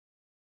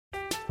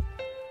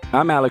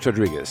I'm Alex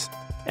Rodriguez.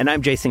 And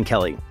I'm Jason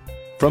Kelly.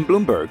 From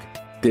Bloomberg,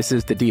 this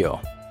is The Deal.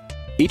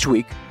 Each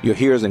week, you'll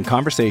hear us in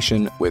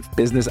conversation with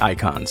business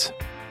icons.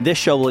 This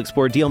show will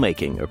explore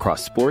deal-making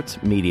across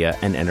sports, media,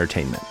 and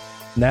entertainment.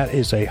 That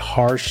is a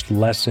harsh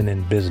lesson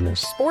in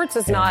business. Sports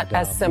is not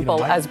as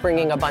simple as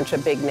bringing a bunch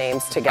of big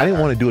names together. I didn't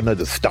want to do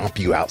another stomp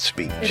you out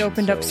speech. It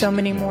opened up so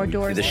many more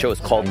doors. The show is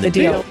called The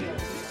Deal.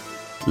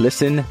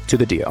 Listen to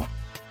The Deal.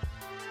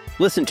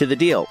 Listen to The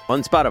Deal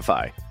on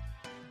Spotify.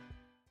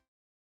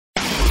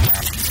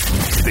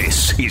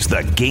 This is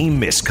the Game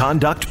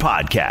Misconduct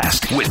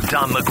Podcast with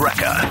Don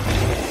LaGreca.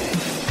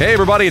 Hey,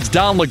 everybody, it's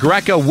Don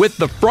LaGreca with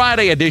the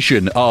Friday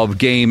edition of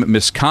Game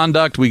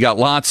Misconduct. We got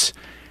lots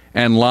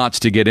and lots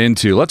to get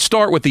into. Let's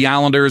start with the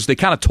Islanders. They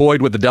kind of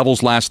toyed with the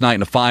Devils last night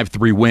in a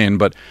 5-3 win,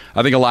 but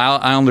I think a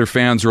lot of Islander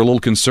fans are a little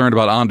concerned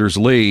about Anders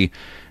Lee.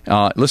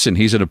 Listen,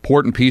 he's an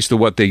important piece to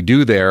what they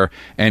do there,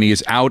 and he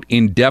is out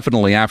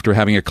indefinitely after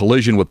having a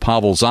collision with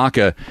Pavel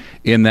Zacha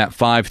in that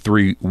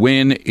 5-3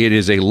 win. It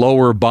is a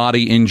lower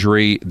body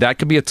injury. That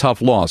could be a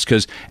tough loss,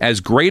 because as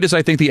great as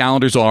I think the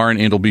Islanders are, and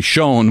it'll be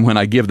shown when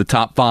I give the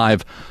top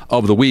 5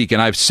 of the week,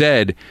 and I've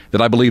said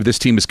that I believe this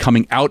team is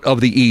coming out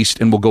of the East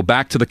and will go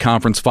back to the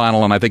conference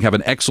final and I think have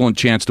an excellent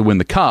chance to win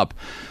the Cup,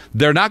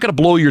 they're not going to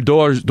blow your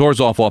doors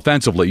off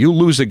offensively. You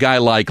lose a guy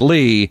like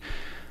Lee,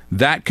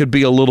 that could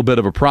be a little bit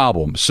of a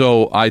problem.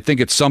 So I think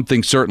it's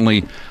something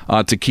certainly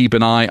to keep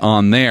an eye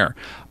on there.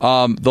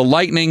 The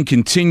Lightning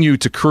continue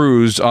to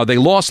cruise. They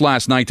lost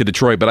last night to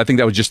Detroit, but I think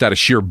that was just out of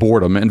sheer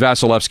boredom, and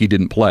Vasilevsky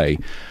didn't play.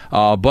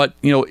 But,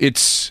 you know,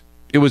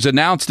 it was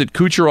announced that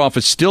Kucherov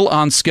is still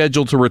on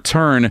schedule to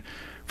return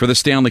for the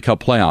Stanley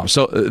Cup playoffs.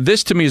 So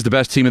this, to me, is the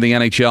best team in the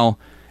NHL.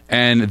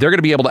 And they're going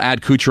to be able to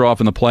add Kucherov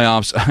in the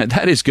playoffs.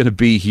 That is going to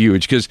be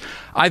huge, because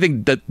I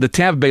think that the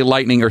Tampa Bay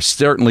Lightning are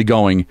certainly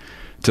going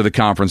to the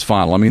conference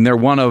final. I mean, they're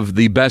one of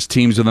the best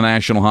teams in the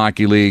National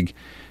Hockey League.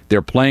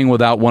 They're playing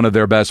without one of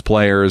their best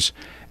players.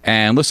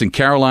 And listen,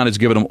 Carolina's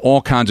given them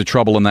all kinds of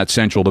trouble in that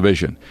Central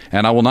Division.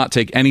 And I will not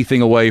take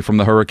anything away from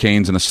the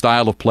Hurricanes and the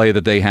style of play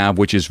that they have,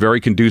 which is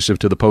very conducive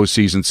to the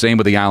postseason. Same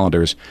with the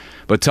Islanders.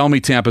 But tell me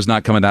Tampa's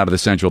not coming out of the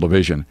Central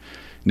Division.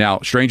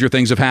 Now, stranger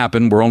things have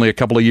happened. We're only a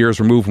couple of years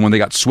removed from when they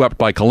got swept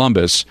by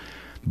Columbus.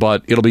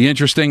 But it'll be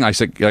interesting.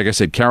 Like I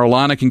said,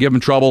 Carolina can give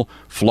them trouble.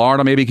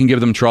 Florida maybe can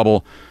give them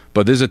trouble.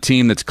 But this is a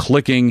team that's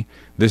clicking.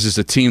 This is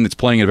a team that's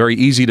playing a very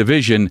easy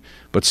division,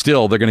 but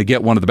still, they're going to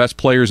get one of the best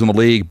players in the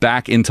league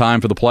back in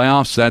time for the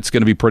playoffs. That's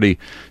going to be pretty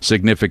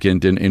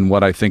significant in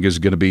what I think is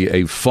going to be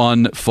a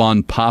fun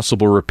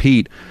possible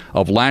repeat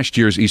of last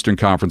year's Eastern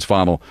Conference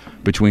final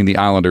between the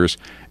Islanders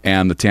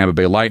and the Tampa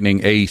Bay Lightning,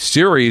 a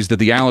series that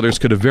the Islanders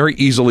could have very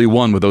easily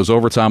won with those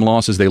overtime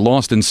losses. They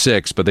lost in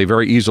 6, but they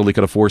very easily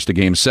could have forced a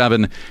Game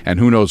 7, and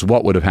who knows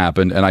what would have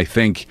happened. And I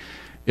think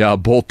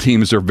both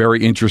teams are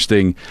very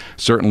interesting,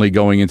 certainly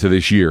going into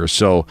this year.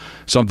 So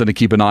something to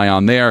keep an eye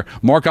on there.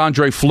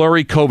 Marc-Andre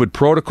Fleury, COVID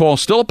protocol.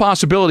 Still a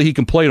possibility he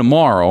can play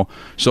tomorrow,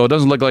 so it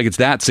doesn't look like it's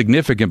that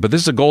significant. But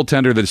this is a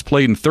goaltender that has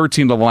played in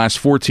 13 of the last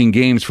 14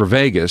 games for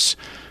Vegas.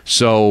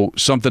 So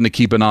something to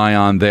keep an eye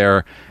on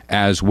there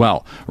as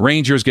well.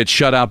 Rangers get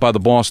shut out by the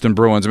Boston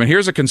Bruins. I mean,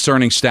 here's a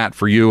concerning stat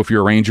for you if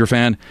you're a Ranger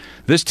fan.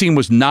 This team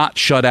was not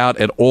shut out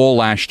at all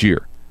last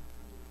year,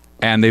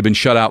 and they've been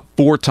shut out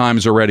 4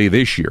 times already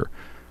this year.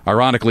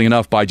 Ironically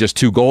enough, by just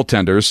 2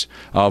 goaltenders,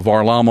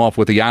 Varlamov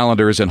with the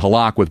Islanders and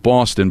Halak with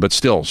Boston, but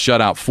still shut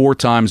out 4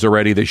 times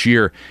already this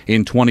year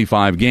in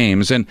 25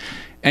 games. And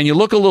you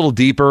look a little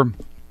deeper,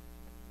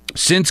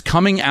 since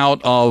coming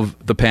out of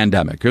the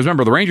pandemic, because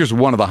remember, the Rangers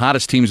were one of the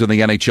hottest teams in the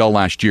NHL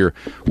last year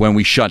when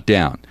we shut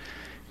down.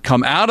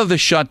 Come out of the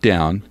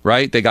shutdown,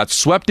 right? They got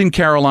swept in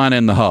Carolina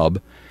in the hub,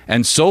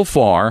 and so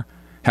far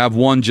have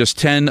won just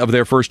 10 of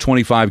their first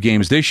 25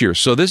 games this year.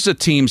 So this is a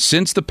team,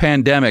 since the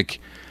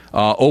pandemic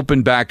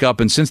opened back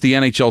up, and since the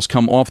NHL's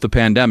come off the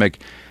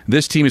pandemic,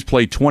 this team has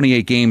played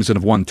 28 games and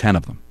have won 10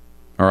 of them.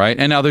 All right,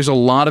 and now there's a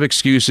lot of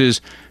excuses.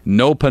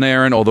 No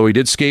Panarin, although he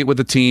did skate with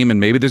the team, and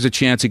maybe there's a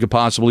chance he could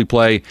possibly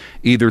play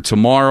either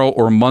tomorrow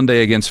or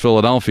Monday against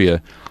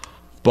Philadelphia.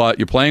 But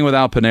you're playing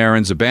without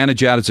Panarin.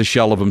 Zibanejad is a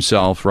shell of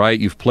himself, right?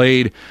 You've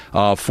played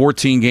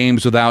 14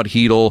 games without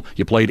Hedl.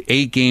 You played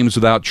 8 games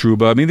without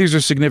Trouba. I mean, these are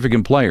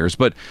significant players.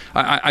 But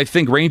I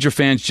think Ranger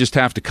fans just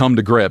have to come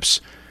to grips.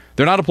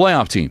 They're not a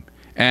playoff team.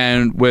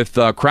 And with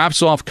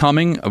Kravtsov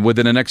coming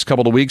within the next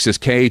couple of weeks, his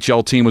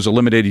KHL team was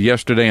eliminated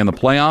yesterday in the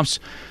playoffs.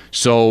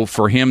 So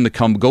for him to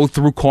go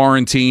through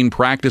quarantine,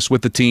 practice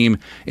with the team,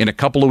 in a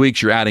couple of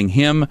weeks, you're adding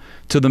him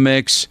to the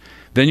mix.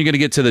 Then you're going to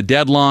get to the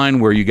deadline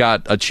where you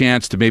got a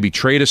chance to maybe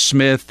trade a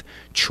Smith,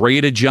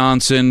 trade a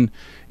Johnson.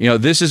 You know,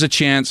 this is a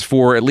chance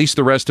for at least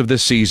the rest of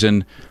this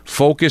season.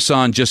 Focus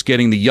on just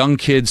getting the young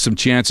kids some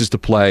chances to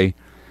play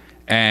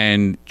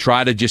and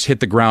try to just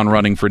hit the ground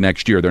running for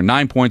next year. They're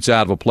 9 points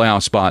out of a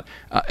playoff spot,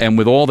 and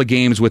with all the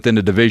games within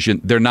the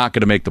division, they're not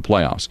going to make the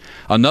playoffs.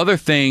 Another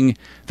thing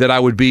that I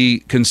would be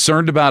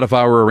concerned about if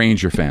I were a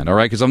Ranger fan, all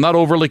right, because I'm not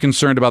overly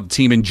concerned about the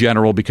team in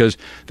general because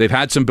they've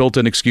had some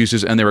built-in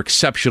excuses, and they're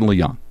exceptionally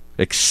young,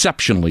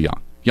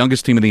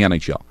 youngest team in the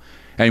NHL.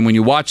 And when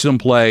you watch them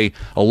play,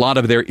 a lot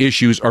of their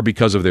issues are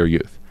because of their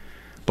youth.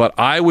 But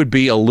I would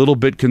be a little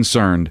bit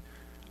concerned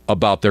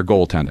about their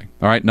goaltending.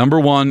 All right, number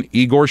one,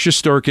 Igor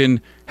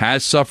Shesterkin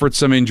has suffered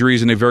some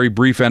injuries in a very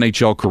brief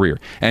NHL career,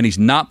 and he's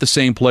not the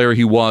same player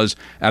he was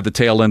at the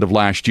tail end of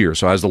last year.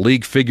 So has the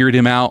league figured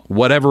him out?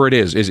 Whatever it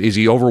is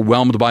he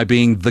overwhelmed by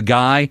being the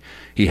guy?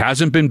 He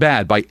hasn't been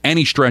bad by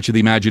any stretch of the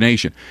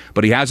imagination,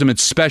 but he hasn't been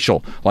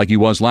special like he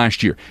was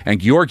last year.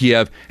 And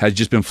Georgiev has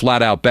just been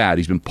flat out bad.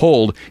 He's been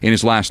pulled in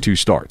his last two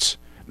starts.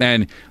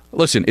 And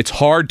listen, it's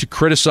hard to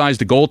criticize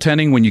the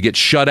goaltending when you get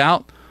shut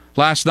out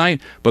last night,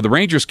 but the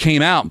Rangers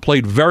came out and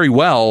played very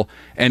well,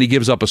 and he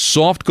gives up a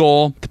soft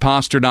goal to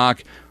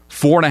Pasternak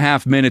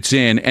 4.5 minutes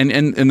in, and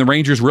the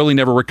Rangers really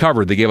never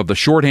recovered. They gave up the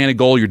shorthanded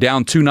goal. You're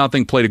down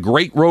 2-0, played a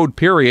great road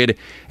period,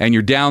 and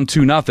you're down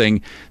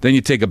 2-0. Then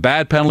you take a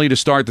bad penalty to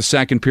start the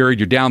second period.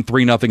 You're down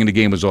 3-0, and the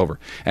game was over.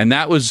 And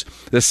that was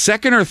the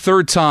second or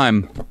third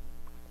time,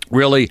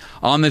 really,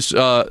 on this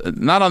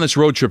not on this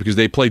road trip because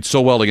they played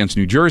so well against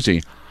New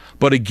Jersey,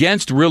 but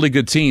against really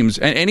good teams,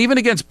 and even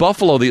against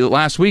Buffalo the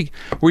last week,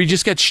 where you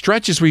just get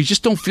stretches where you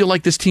just don't feel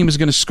like this team is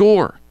going to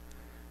score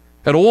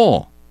at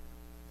all.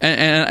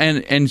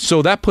 And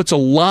so that puts a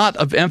lot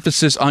of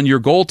emphasis on your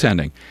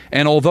goaltending.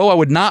 And although I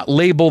would not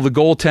label the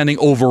goaltending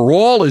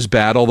overall as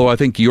bad, although I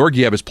think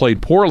Georgiev has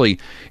played poorly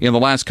in the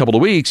last couple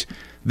of weeks,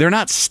 they're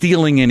not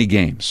stealing any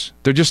games.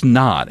 They're just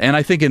not. And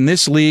I think in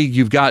this league,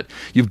 you've got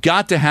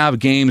to have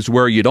games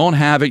where you don't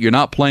have it, you're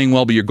not playing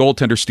well, but your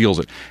goaltender steals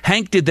it.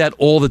 Hank did that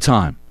all the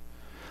time.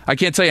 I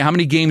can't tell you how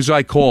many games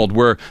I called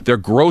where they're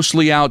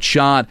grossly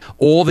outshot,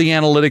 all the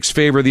analytics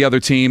favor the other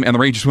team, and the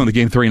Rangers win the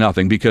game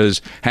 3-0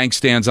 because Hank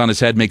stands on his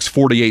head, makes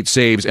 48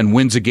 saves, and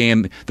wins a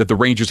game that the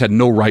Rangers had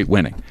no right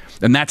winning.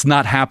 And that's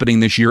not happening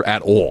this year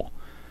at all.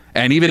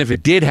 And even if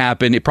it did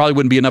happen, it probably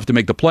wouldn't be enough to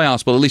make the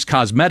playoffs, but at least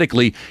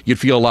cosmetically, you'd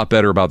feel a lot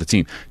better about the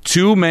team.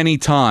 Too many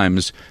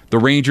times, the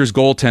Rangers'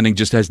 goaltending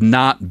just has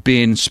not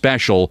been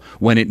special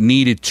when it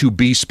needed to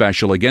be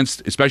special,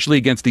 especially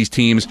against these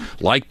teams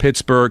like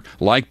Pittsburgh,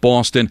 like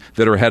Boston,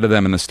 that are ahead of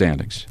them in the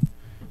standings.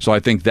 So I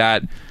think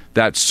that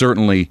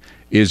certainly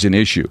is an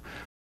issue.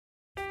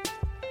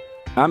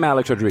 I'm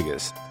Alex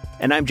Rodriguez.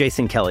 And I'm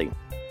Jason Kelly.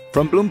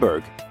 From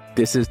Bloomberg,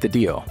 this is The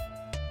Deal.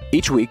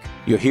 Each week,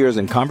 you'll hear us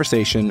in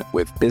conversation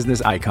with business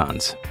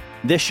icons.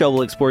 This show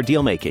will explore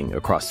deal-making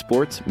across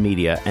sports,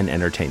 media, and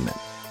entertainment.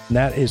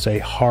 That is a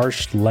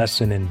harsh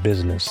lesson in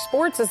business.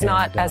 Sports is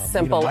not as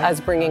simple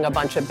as bringing a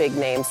bunch of big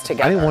names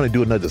together. I didn't want to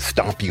do another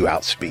stomp you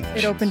out speech.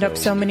 It opened up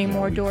so many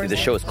more doors. The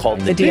show is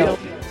called The Deal.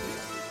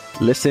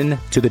 Listen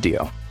to The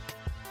Deal.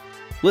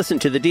 Listen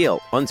to The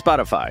Deal on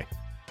Spotify.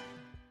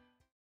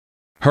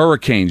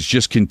 Hurricanes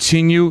just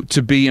continue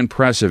to be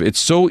impressive. It's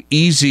so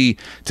easy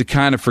to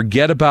kind of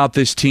forget about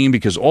this team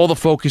because all the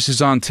focus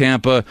is on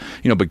Tampa,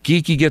 but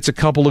Geekie gets a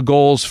couple of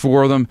goals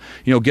for them,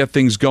 get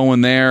things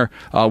going there,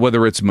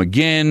 whether it's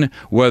McGinn,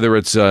 whether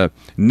it's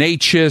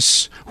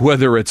Natchez,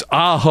 whether it's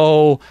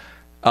Aho.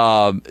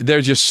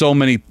 There's just so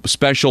many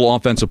special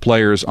offensive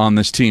players on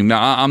this team.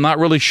 Now, I'm not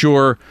really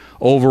sure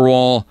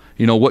overall,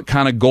 what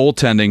kind of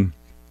goaltending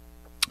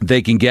they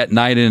can get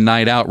night in and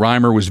night out.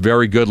 Reimer was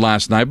very good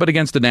last night, but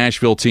against the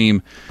Nashville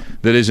team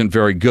that isn't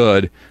very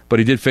good. But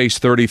he did face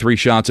 33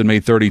 shots and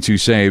made 32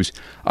 saves.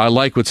 I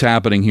like what's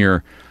happening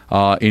here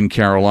in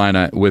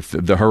Carolina with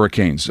the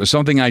Hurricanes.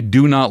 Something I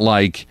do not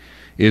like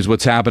is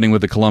what's happening with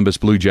the Columbus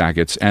Blue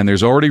Jackets. And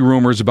there's already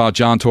rumors about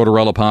John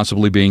Tortorella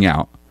possibly being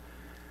out.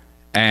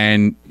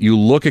 And you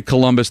look at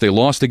Columbus, they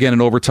lost again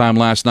in overtime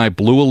last night,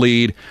 blew a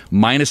lead,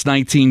 minus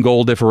 19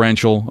 goal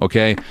differential,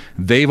 okay?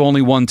 They've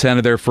only won 10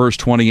 of their first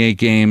 28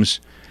 games,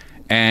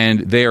 and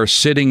they are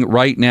sitting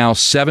right now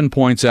 7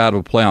 points out of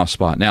a playoff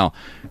spot. Now,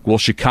 will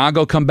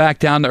Chicago come back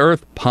down to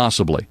earth?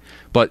 Possibly.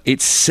 But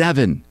it's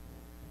 7.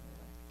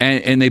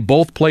 And they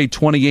both played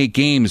 28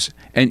 games,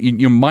 and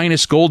your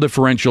minus goal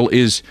differential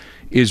is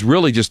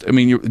really just,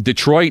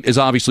 Detroit is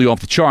obviously off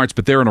the charts,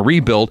 but they're in a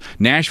rebuild.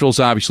 Nashville's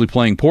obviously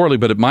playing poorly,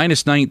 but at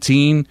minus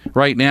 19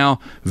 right now,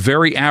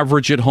 very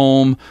average at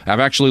home. I've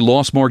actually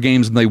lost more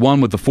games than they won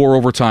with the 4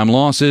 overtime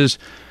losses.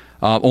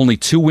 Only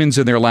 2 wins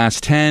in their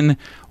last 10.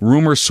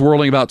 Rumors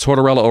swirling about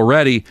Tortorella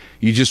already.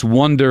 You just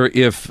wonder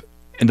if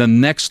in the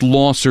next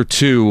loss or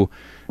two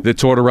that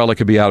Tortorella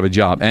could be out of a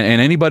job. And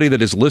anybody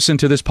that has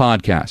listened to this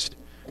podcast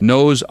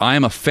knows I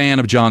am a fan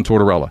of John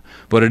Tortorella.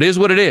 But it is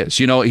what it is.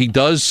 He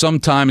does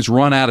sometimes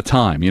run out of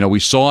time. We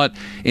saw it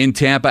in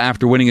Tampa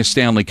after winning a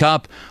Stanley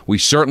Cup. We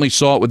certainly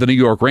saw it with the New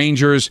York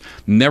Rangers.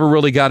 Never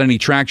really got any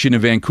traction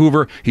in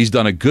Vancouver. He's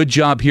done a good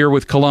job here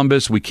with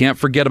Columbus. We can't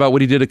forget about what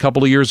he did a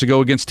couple of years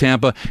ago against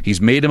Tampa. He's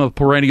made him a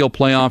perennial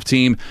playoff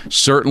team.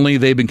 Certainly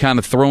they've been kind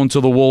of thrown to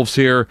the wolves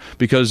here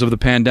because of the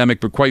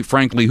pandemic, but quite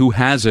frankly, who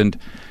hasn't?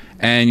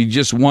 And you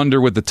just wonder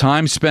with the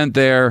time spent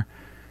there,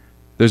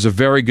 there's a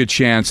very good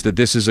chance that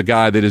this is a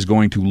guy that is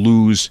going to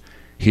lose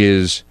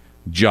his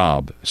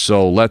job.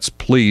 So let's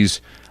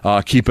please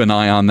keep an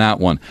eye on that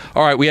one.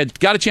 All right, we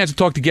got a chance to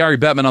talk to Gary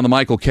Bettman on the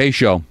Michael Kay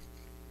Show.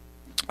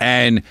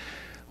 And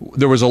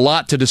there was a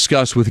lot to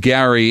discuss with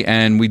Gary,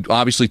 and we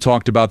obviously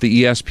talked about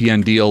the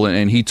ESPN deal,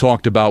 and he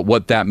talked about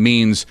what that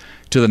means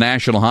to the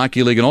National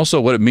Hockey League and also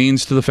what it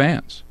means to the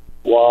fans.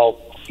 While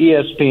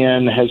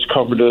ESPN has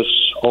covered us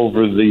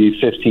over the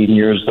 15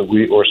 years that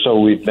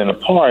we've been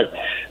apart,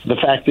 the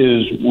fact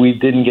is we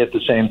didn't get the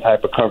same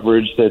type of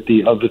coverage that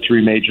the other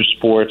three major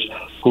sports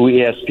who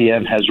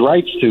ESPN has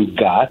rights to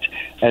got,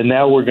 and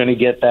now we're going to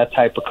get that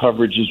type of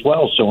coverage as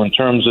well. So in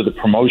terms of the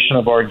promotion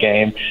of our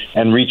game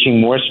and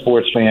reaching more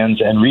sports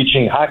fans and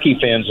reaching hockey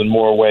fans in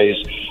more ways,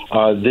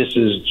 this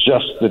is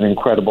just an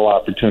incredible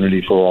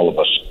opportunity for all of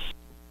us.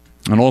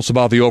 And also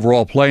about the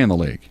overall play in the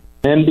league.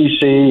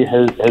 NBC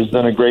has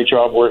done a great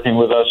job working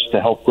with us to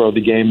help grow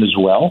the game as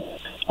well.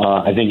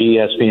 I think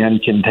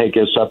ESPN can take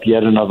us up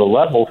yet another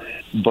level,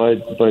 but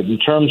in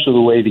terms of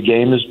the way the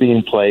game is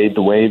being played,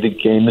 the way the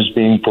game is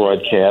being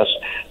broadcast,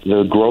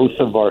 the growth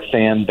of our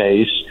fan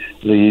base,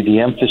 the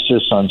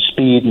emphasis on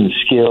speed and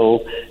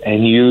skill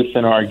and youth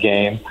in our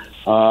game,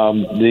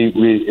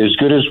 as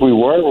good as we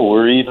were,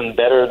 we're even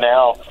better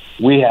now.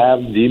 We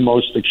have the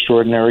most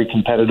extraordinary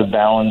competitive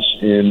balance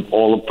in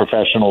all of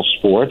professional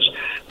sports.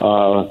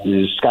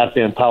 Scott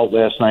Van Pelt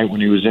last night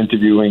when he was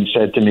interviewing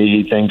said to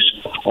me he thinks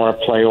our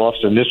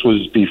playoffs, and this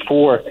was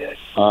before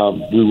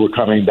we were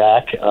coming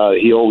back,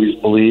 he always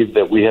believed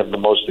that we have the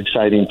most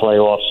exciting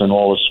playoffs in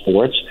all of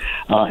sports.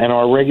 And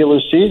our regular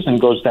season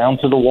goes down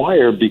to the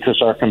wire because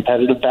our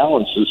competitive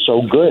balance is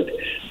so good.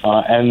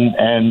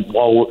 And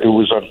while it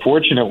was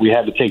unfortunate we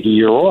had to take a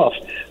year off,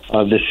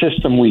 the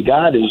system we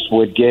got is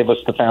what gave us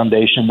the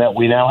foundation that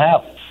we now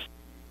have.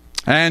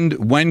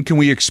 And when can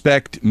we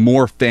expect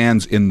more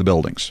fans in the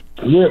buildings?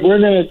 We're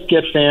going to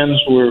get fans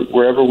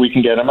wherever we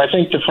can get them. I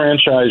think the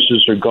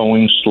franchises are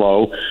going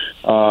slow.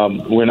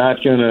 We're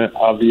not going to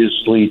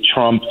obviously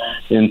trump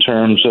in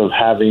terms of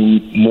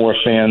having more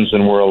fans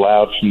than we're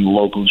allowed from the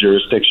local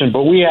jurisdiction,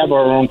 but we have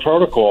our own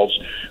protocols,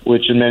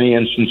 which in many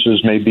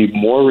instances may be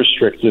more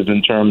restrictive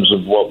in terms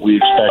of what we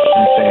expect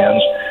from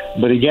fans.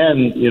 But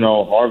again,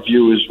 our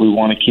view is we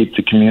want to keep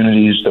the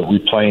communities that we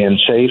play in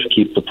safe,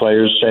 keep the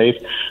players safe,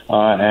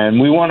 and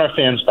we want our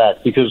fans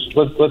back because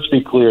let's be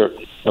clear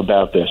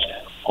about this.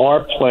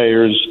 Our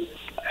players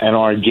and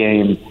our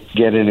game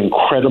get an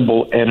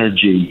incredible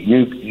energy.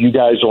 You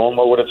guys all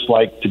know what it's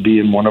like to be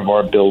in one of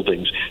our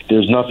buildings.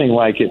 There's nothing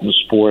like it in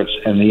sports,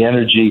 and the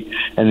energy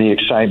and the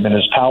excitement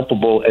is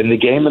palpable, and the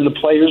game and the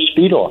players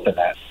feed off of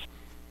that.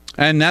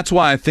 And that's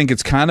why I think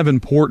it's kind of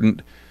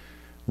important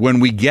when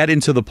we get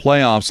into the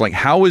playoffs, like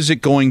how is it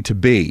going to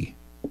be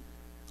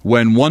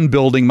when one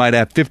building might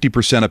have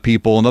 50% of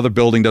people, another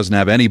building doesn't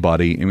have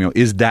anybody?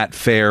 Is that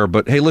fair?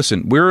 But hey,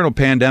 listen, we're in a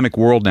pandemic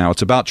world now.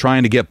 It's about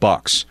trying to get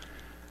bucks.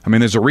 I mean,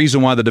 there's a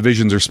reason why the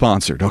divisions are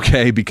sponsored,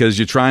 okay? Because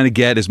you're trying to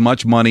get as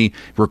much money,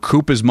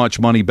 recoup as much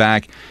money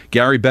back.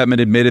 Gary Bettman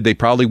admitted they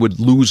probably would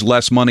lose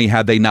less money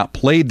had they not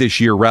played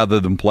this year rather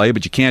than play,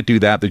 but you can't do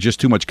that. There's just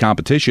too much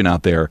competition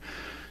out there.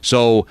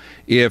 So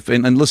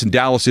and listen,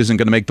 Dallas isn't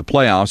going to make the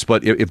playoffs,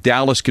 but if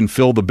Dallas can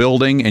fill the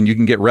building and you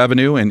can get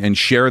revenue and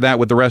share that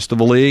with the rest of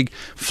the league,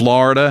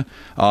 Florida,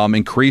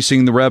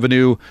 increasing the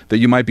revenue that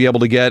you might be able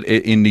to get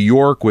in New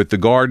York with the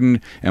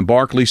Garden and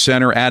Barclays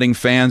Center, adding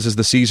fans as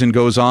the season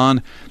goes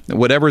on,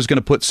 whatever is going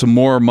to put some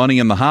more money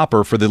in the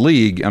hopper for the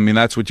league, I mean,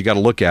 that's what you got to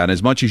look at.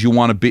 As much as you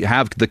want to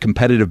have the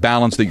competitive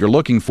balance that you're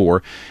looking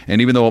for, and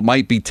even though it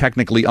might be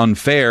technically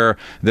unfair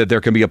that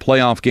there can be a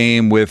playoff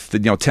game with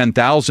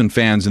 10,000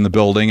 fans in the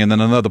building, and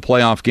then another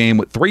playoff game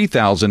with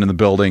 3,000 in the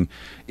building.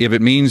 If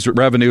it means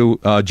revenue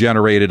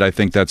generated, I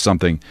think that's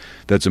something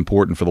that's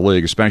important for the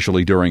league,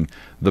 especially during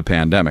the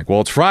pandemic. Well,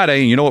 it's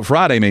Friday, and you know what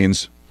Friday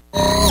means.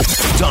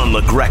 Don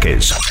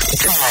LaGreca's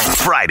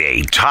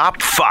Friday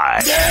Top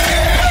 5.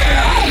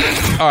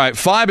 All right,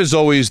 5 is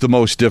always the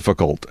most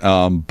difficult,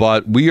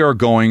 but we are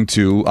going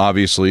to,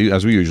 obviously,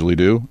 as we usually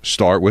do,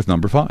 start with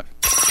number 5.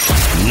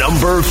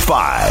 Number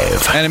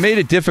 5. And it made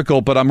it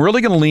difficult, but I'm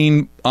really going to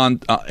lean on,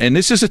 and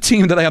this is a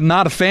team that I am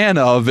not a fan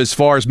of as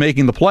far as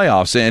making the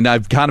playoffs, and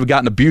I've kind of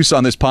gotten abuse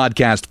on this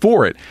podcast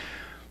for it.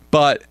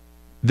 But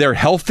they're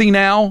healthy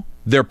now.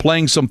 They're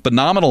playing some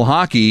phenomenal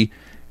hockey,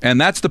 and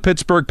that's the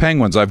Pittsburgh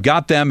Penguins. I've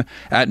got them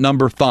at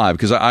number 5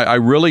 because I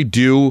really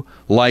do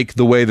like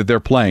the way that they're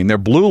playing. Their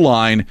blue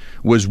line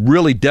was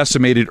really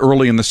decimated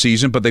early in the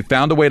season, but they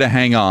found a way to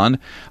hang on.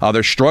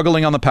 They're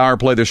struggling on the power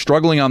play. They're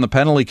struggling on the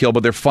penalty kill,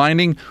 but they're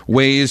finding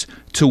ways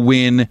to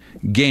win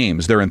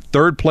games. They're in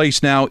 3rd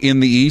place now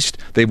in the East.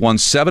 They've won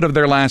 7 of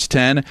their last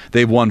 10.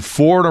 They've won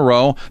 4 in a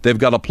row. They've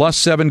got a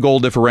 +7 goal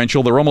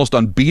differential. They're almost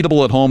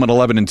unbeatable at home at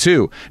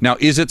 11-2. Now,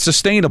 is it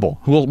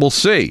sustainable? We'll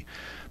see.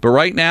 But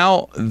right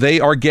now, they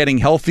are getting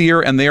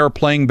healthier and they are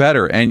playing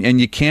better. And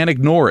you can't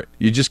ignore it.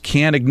 You just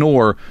can't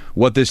ignore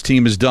what this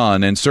team has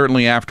done. And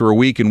certainly after a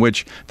week in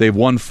which they've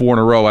won 4 in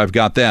a row, I've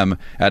got them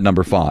at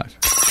number 5.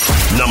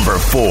 Number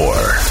 4.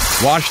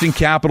 Washington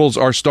Capitals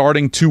are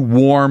starting to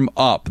warm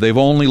up. They've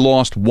only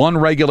lost one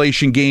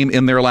regulation game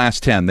in their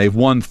last 10. They've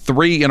won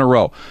 3 in a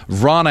row.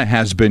 Vrana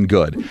has been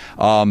good.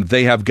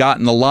 They have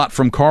gotten a lot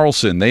from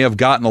Carlson. They have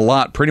gotten a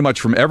lot pretty much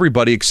from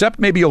everybody except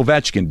maybe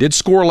Ovechkin. Did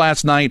score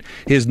last night,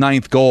 his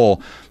 9th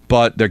goal.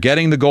 But they're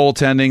getting the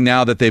goaltending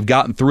now that they've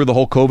gotten through the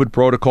whole COVID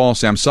protocol.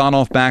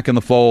 Samsonov back in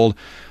the fold.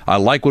 I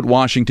like what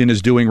Washington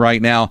is doing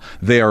right now.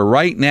 They are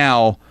right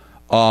now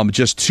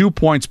just 2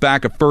 points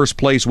back of first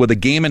place with a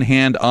game in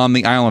hand on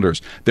the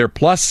Islanders. Their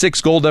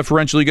 +6 goal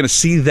differential, you're going to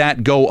see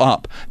that go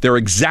up. They're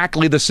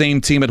exactly the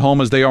same team at home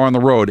as they are on the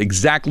road.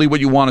 Exactly what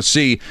you want to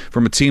see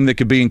from a team that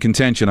could be in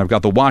contention. I've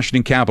got the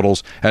Washington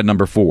Capitals at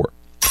number 4.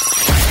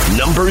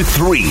 Number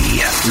 3.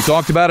 We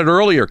talked about it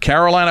earlier.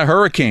 Carolina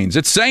Hurricanes.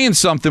 It's saying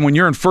something when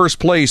you're in first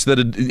place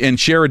and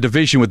share a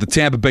division with the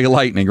Tampa Bay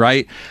Lightning,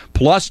 right?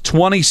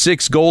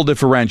 +26 goal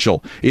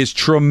differential is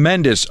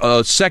tremendous.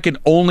 Second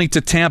only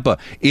to Tampa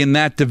in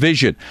that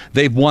division.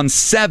 They've won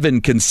 7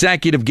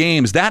 consecutive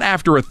games. That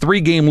after a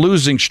 3-game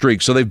losing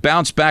streak, so they've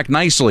bounced back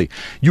nicely.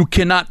 You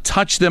cannot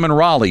touch them in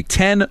Raleigh.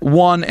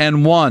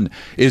 10-1-1.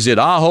 Is it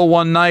Aho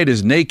one night?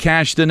 Is Nate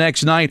Cash the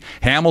next night?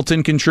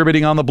 Hamilton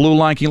contributing on the blue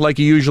line like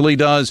he usually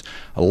does.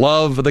 I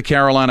love the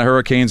Carolina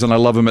Hurricanes, and I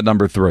love them at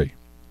number 3.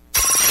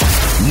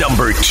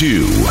 Number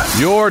 2.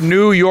 Your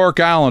New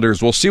York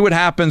Islanders. We'll see what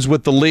happens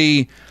with the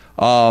Lee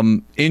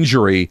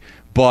injury,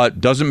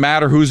 but doesn't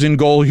matter who's in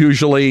goal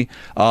usually.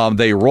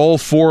 They roll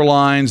 4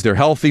 lines. They're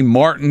healthy.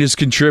 Martin is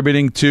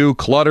contributing too.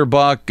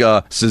 Clutterbuck,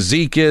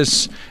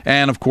 Cizikas,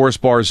 and, of course,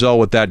 Barzal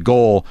with that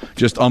goal.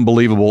 Just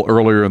unbelievable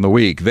earlier in the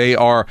week. They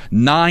are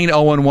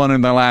 9-0-1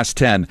 in their last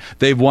 10.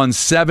 They've won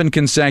 7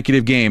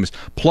 consecutive games.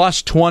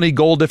 +20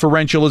 goal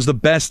differential is the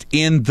best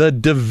in the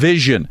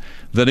division.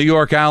 The New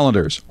York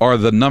Islanders are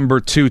the number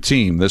 2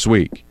 team this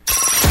week.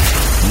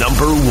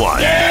 Number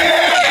 1.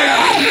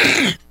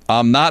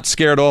 I'm not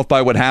scared off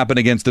by what happened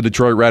against the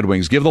Detroit Red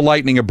Wings. Give the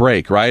Lightning a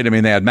break, right? I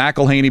mean, they had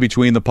McElhaney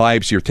between the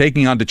pipes. You're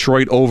taking on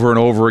Detroit over and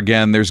over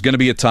again. There's going to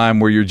be a time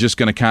where you're just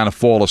going to kind of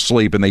fall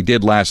asleep, and they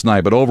did last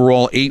night. But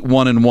overall,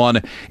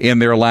 8-1-1 in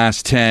their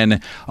last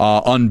 10.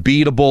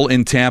 Unbeatable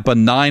in Tampa,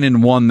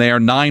 9-1 there.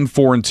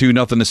 9-4-2,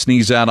 nothing to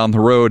sneeze at on the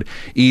road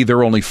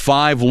either. Only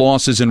 5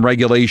 losses in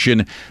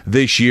regulation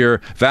this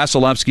year.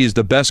 Vasilevsky is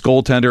the best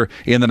goaltender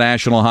in the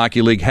National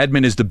Hockey League.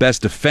 Hedman is the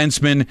best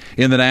defenseman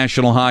in the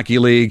National Hockey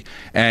League.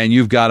 And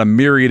you've got a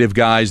myriad of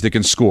guys that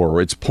can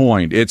score. It's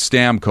Point, it's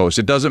Stamkos.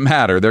 It doesn't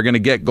matter. They're going to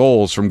get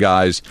goals from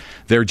guys.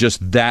 They're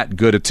just that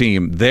good a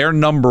team. They're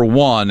number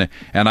 1,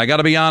 and I got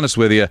to be honest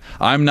with you,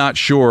 I'm not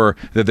sure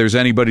that there's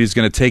anybody who's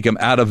going to take them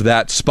out of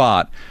that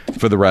spot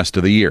for the rest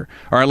of the year.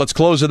 All right, let's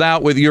close it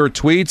out with your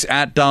tweets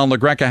at Don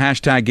LaGreca,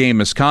 hashtag game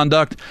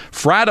misconduct.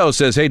 Frado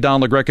says, hey,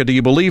 Don LaGreca, do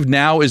you believe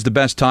now is the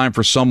best time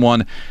for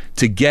someone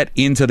to get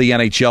into the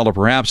NHL, or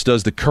perhaps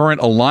does the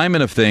current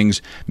alignment of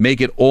things make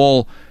it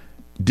all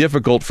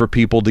difficult for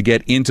people to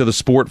get into the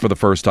sport for the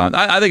first time?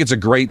 I think it's a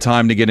great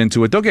time to get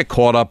into it. Don't get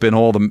caught up in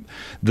all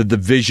the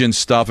division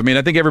stuff. I mean,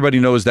 I think everybody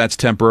knows that's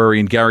temporary,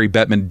 and Gary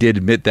Bettman did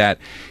admit that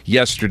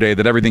yesterday,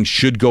 that everything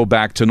should go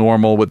back to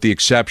normal with the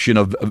exception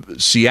of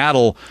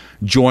Seattle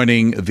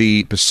joining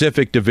the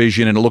Pacific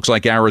Division, and it looks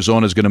like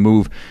Arizona is going to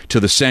move to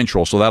the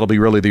Central, so that'll be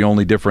really the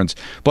only difference.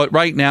 But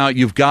right now,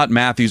 you've got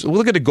Matthews.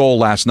 Look at the goal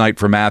last night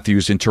for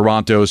Matthews in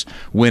Toronto's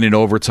win in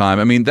overtime.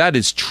 I mean, that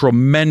is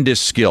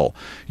tremendous skill.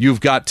 You've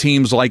got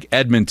teams like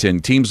Edmonton,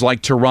 teams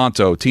like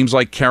Toronto, teams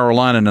like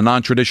Carolina in a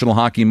non-traditional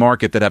hockey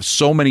market that have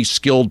so many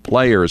skilled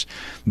players.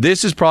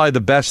 This is probably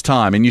the best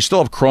time, and you still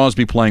have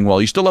Crosby playing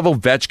well. You still have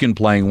Ovechkin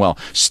playing well.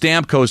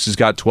 Stamkos has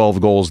got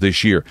 12 goals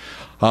this year.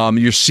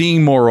 You're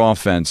seeing more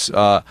offense.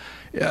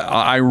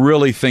 I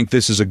really think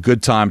this is a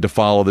good time to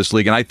follow this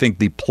league, and I think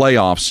the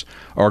playoffs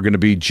are going to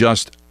be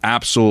just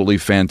absolutely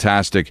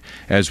fantastic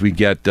as we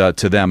get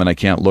to them, and I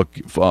can't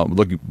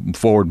looking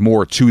forward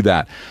more to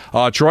that.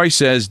 Troy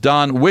says,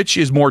 Don, which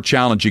is more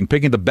challenging,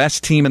 picking the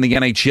best team in the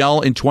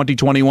NHL in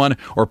 2021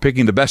 or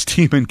picking the best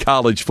team in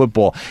college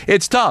football?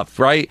 It's tough,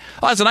 right?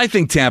 Listen, I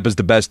think Tampa's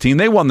the best team.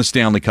 They won the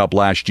Stanley Cup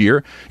last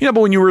year. But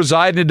when you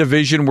reside in a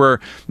division where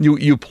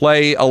you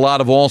play a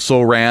lot of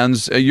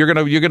also-rans, you're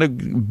gonna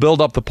build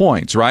up the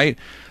points, right?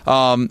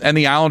 And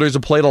the Islanders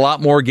have played a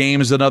lot more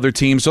games than other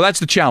teams, so that's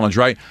the challenge,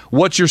 right?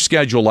 What's your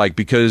schedule like?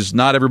 Because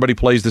not everybody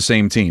plays the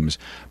same teams.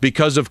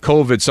 Because of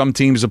COVID, some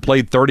teams have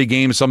played 30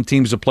 games, some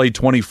teams have played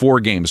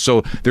 24 games,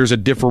 so there's a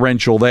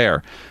differential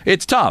there.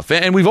 It's tough,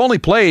 and we've only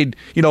played,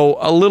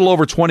 a little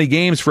over 20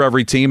 games for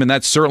every team, and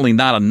that's certainly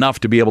not enough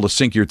to be able to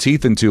sink your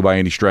teeth into by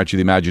any stretch of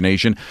the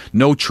imagination.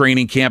 No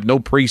training camp, no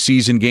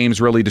preseason games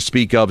really to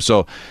speak of,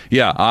 so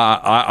yeah,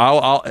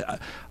 I'll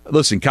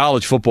listen,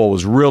 college football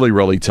was really,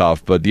 really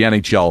tough, but the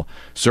NHL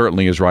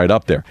certainly is right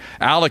up there.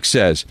 Alex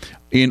says,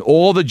 in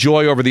all the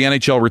joy over the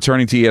NHL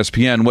returning to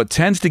ESPN, what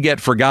tends to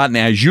get forgotten,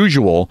 as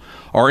usual,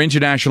 are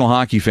international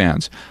hockey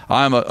fans.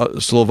 I'm in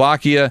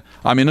Slovakia.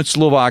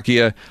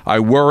 I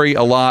worry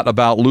a lot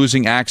about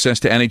losing access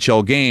to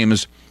NHL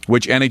games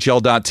which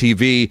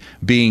NHL.tv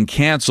being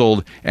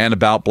canceled, and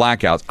about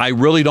blackouts. I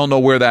really don't know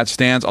where that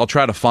stands. I'll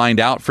try to find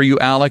out for you,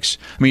 Alex.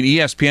 I mean,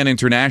 ESPN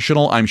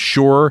International, I'm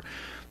sure,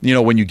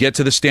 when you get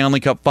to the Stanley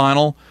Cup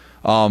final,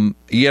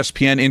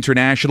 ESPN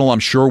International, I'm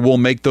sure, will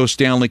make those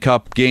Stanley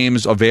Cup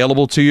games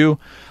available to you.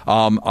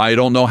 I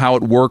don't know how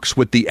it works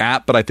with the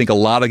app, but I think a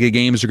lot of the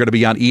games are going to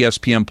be on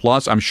ESPN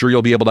Plus. I'm sure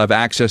you'll be able to have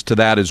access to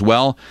that as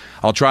well.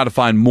 I'll try to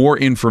find more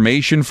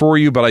information for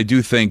you, but I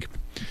do think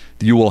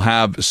you will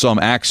have some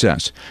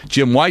access.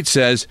 Jim White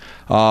says,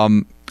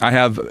 I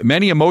have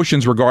many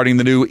emotions regarding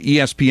the new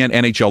ESPN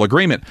NHL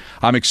agreement.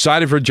 I'm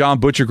excited for John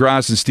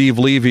Butchergrass and Steve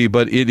Levy,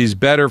 but it is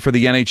better for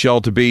the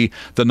NHL to be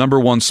the number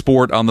 1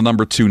 sport on the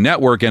number 2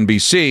 network,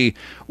 NBC,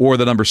 or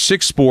the number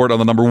 6 sport on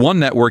the number 1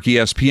 network,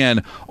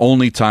 ESPN.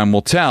 Only time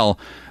will tell.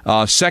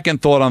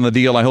 Second thought on the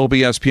deal, I hope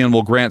ESPN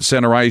will grant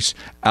Center Ice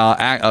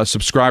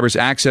subscribers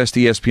access to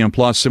ESPN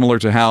Plus, similar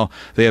to how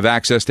they have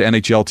access to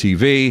NHL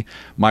TV.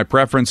 My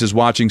preference is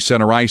watching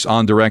Center Ice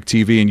on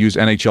DirecTV and use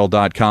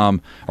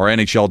NHL.com or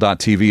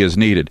NHL.tv as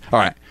needed. All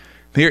right,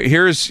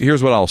 here's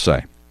what I'll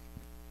say.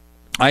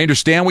 I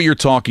understand what you're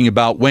talking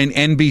about when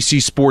NBC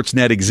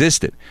Sportsnet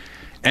existed.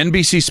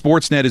 NBC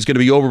Sportsnet is going to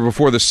be over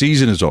before the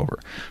season is over.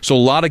 So a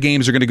lot of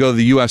games are going to go to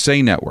the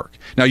USA Network.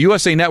 Now,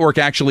 USA Network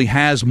actually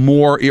has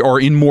more or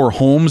in more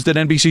homes than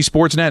NBC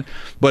Sportsnet,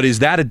 but is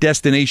that a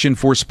destination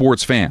for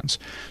sports fans?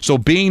 So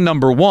being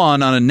number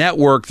 1 on a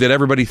network that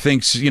everybody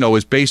thinks,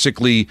 is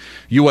basically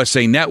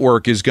USA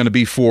Network is going to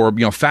be for,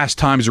 Fast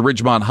Times at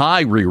Ridgemont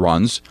High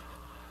reruns.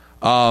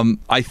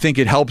 I think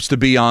it helps to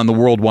be on the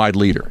worldwide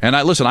leader. And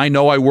I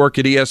know I work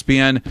at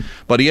ESPN,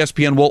 but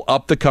ESPN will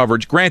up the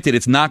coverage. Granted,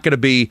 it's not going to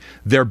be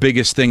their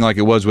biggest thing like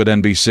it was with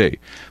NBC,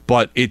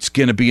 but it's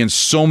going to be in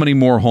so many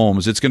more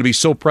homes. It's going to be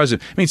so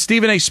present. I mean,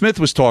 Stephen A. Smith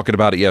was talking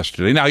about it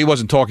yesterday. Now, he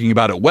wasn't talking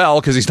about it well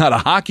because he's not a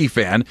hockey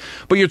fan,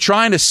 but you're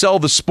trying to sell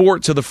the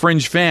sport to the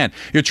fringe fan.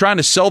 You're trying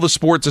to sell the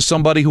sport to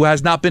somebody who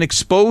has not been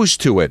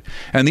exposed to it.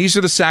 And these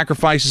are the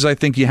sacrifices I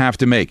think you have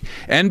to make.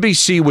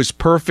 NBC was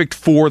perfect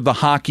for the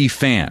hockey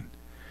fan.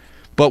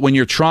 But when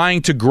you're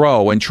trying to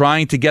grow and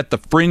trying to get the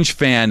fringe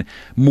fan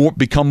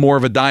become more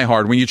of a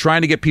diehard, when you're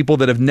trying to get people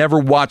that have never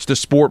watched the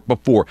sport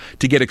before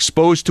to get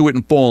exposed to it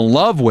and fall in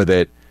love with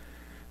it,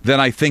 then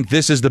I think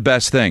this is the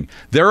best thing.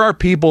 There are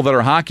people that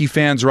are hockey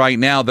fans right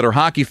now that are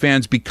hockey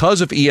fans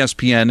because of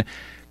ESPN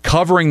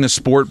covering the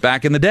sport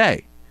back in the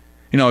day.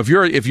 If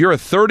you're a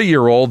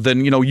 30-year-old,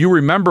 then, you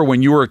remember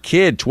when you were a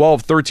kid,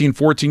 12, 13,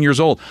 14 years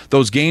old,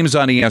 those games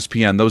on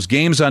ESPN, those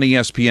games on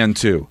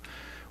ESPN2,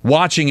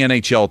 watching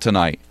NHL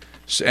Tonight.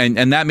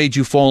 And that made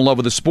you fall in love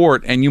with the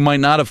sport, and you might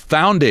not have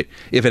found it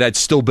if it had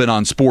still been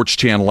on Sports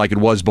Channel like it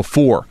was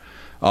before,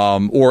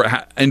 or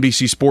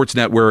NBC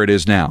Sportsnet where it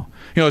is now.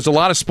 There's a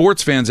lot of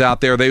sports fans out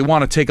there, they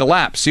want to take a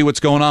lap, see what's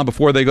going on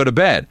before they go to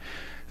bed.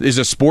 Is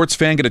a sports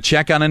fan going to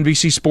check on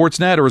NBC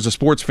Sportsnet, or is a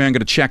sports fan going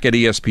to check at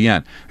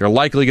ESPN? They're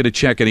likely going to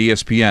check at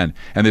ESPN,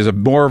 and there's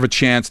more of a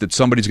chance that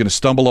somebody's going to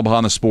stumble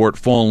upon the sport,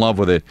 fall in love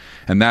with it,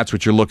 and that's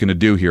what you're looking to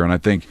do here, and I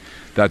think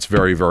that's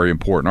very, very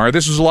important. All right,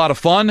 this was a lot of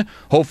fun.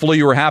 Hopefully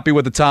you were happy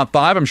with the top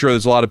 5. I'm sure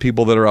there's a lot of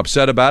people that are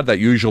upset about it. That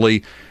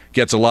usually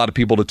gets a lot of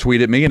people to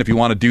tweet at me, and if you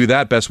want to do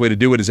that, best way to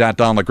do it is at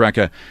Don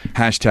LaGreca,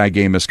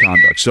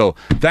 #GameMisconduct. So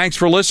thanks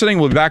for listening.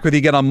 We'll be back with you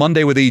again on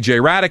Monday with EJ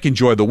Radick.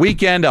 Enjoy the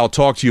weekend. I'll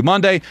talk to you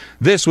Monday.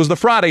 This was the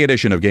Friday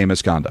edition of Game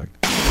Misconduct.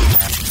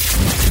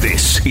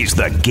 This is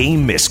the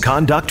Game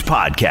Misconduct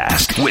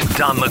Podcast with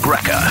Don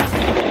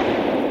LaGreca.